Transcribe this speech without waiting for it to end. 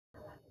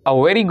A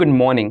very good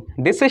morning.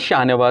 This is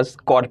Shanavas,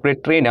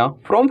 corporate trainer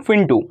from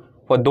Fintu.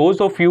 For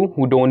those of you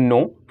who don't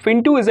know,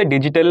 Fintu is a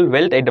digital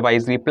wealth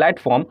advisory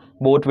platform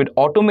both with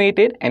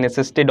automated and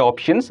assisted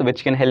options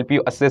which can help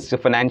you assess your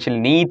financial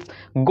needs,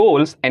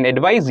 goals, and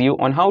advise you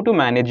on how to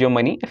manage your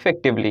money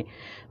effectively.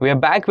 We are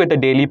back with a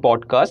daily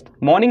podcast,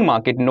 Morning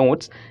Market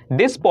Notes.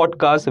 This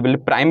podcast will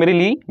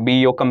primarily be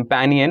your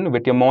companion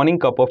with your morning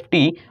cup of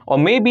tea, or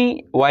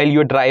maybe while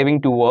you're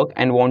driving to work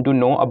and want to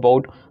know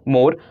about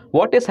more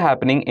what is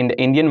happening in the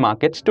Indian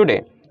markets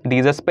today.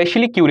 These are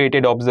specially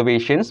curated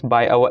observations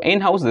by our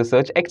in-house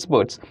research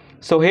experts.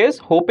 So here's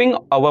hoping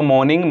our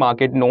morning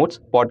market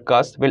notes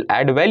podcast will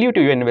add value to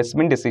your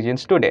investment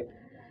decisions today.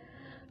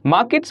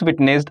 Markets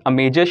witnessed a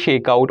major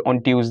shakeout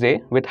on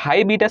Tuesday with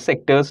high beta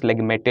sectors like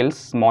metals,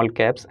 small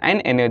caps,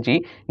 and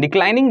energy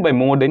declining by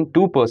more than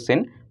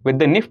 2%, with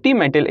the Nifty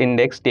Metal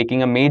Index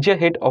taking a major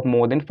hit of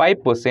more than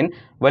 5%,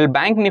 while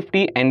Bank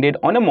Nifty ended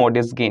on a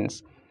modest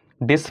gains.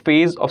 This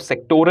phase of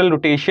sectoral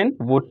rotation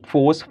would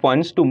force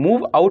funds to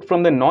move out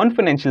from the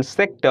non-financial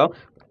sector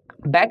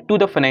back to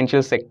the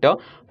financial sector,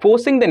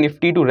 forcing the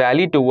Nifty to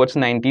rally towards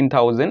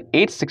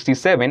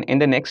 19,867 in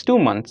the next 2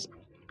 months.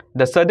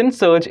 The sudden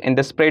surge in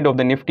the spread of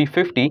the Nifty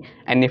 50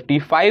 and Nifty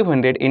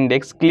 500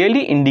 index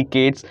clearly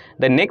indicates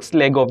the next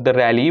leg of the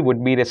rally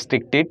would be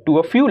restricted to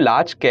a few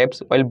large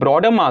caps, while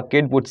broader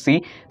market would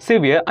see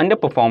severe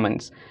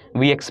underperformance.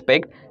 We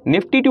expect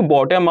Nifty to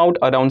bottom out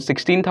around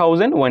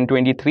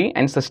 16,123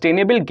 and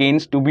sustainable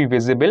gains to be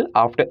visible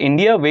after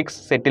India VIX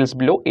settles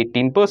below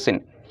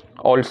 18%.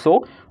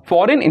 Also,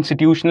 foreign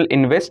institutional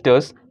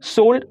investors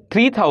sold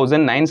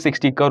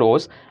 3,960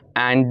 crores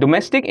and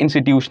domestic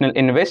institutional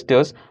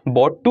investors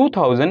bought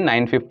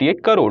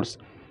 2,958 crores.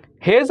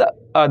 Here's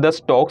other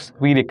stocks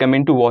we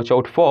recommend to watch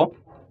out for.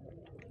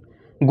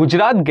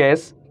 Gujarat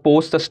Gas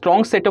posts a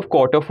strong set of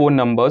Q4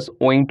 numbers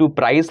owing to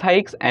price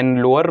hikes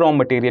and lower raw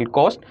material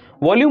cost.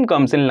 Volume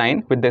comes in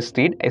line with the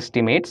street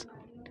estimates.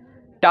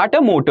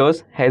 Tata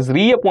Motors has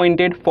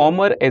reappointed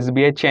former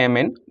SBI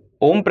chairman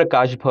Om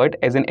Prakash Bhatt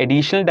as an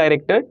additional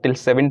director till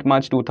 7th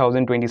March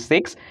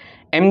 2026.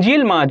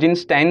 MGL margin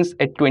stands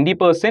at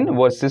 20%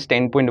 versus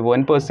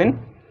 10.1%.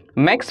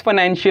 Max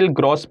Financial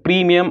gross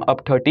premium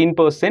up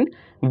 13%.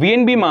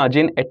 VNB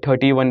margin at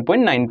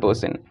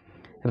 31.9%.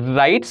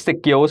 RITES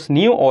secures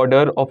new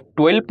order of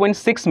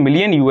 12.6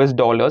 million US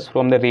dollars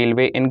from the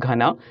railway in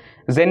Ghana.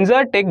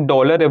 Zenza Tech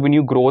dollar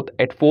revenue growth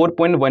at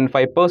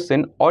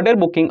 4.15%, order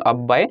booking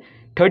up by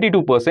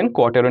 32%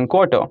 quarter on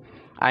quarter.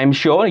 I am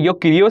sure your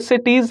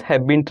curiosities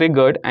have been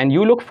triggered and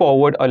you look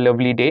forward a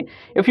lovely day.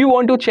 If you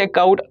want to check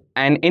out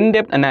an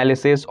in-depth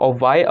analysis of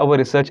why our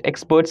research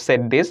experts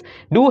said this,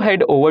 do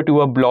head over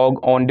to our blog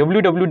on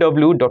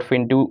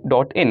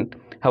www.fintu.in.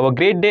 Have a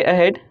great day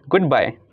ahead. Goodbye.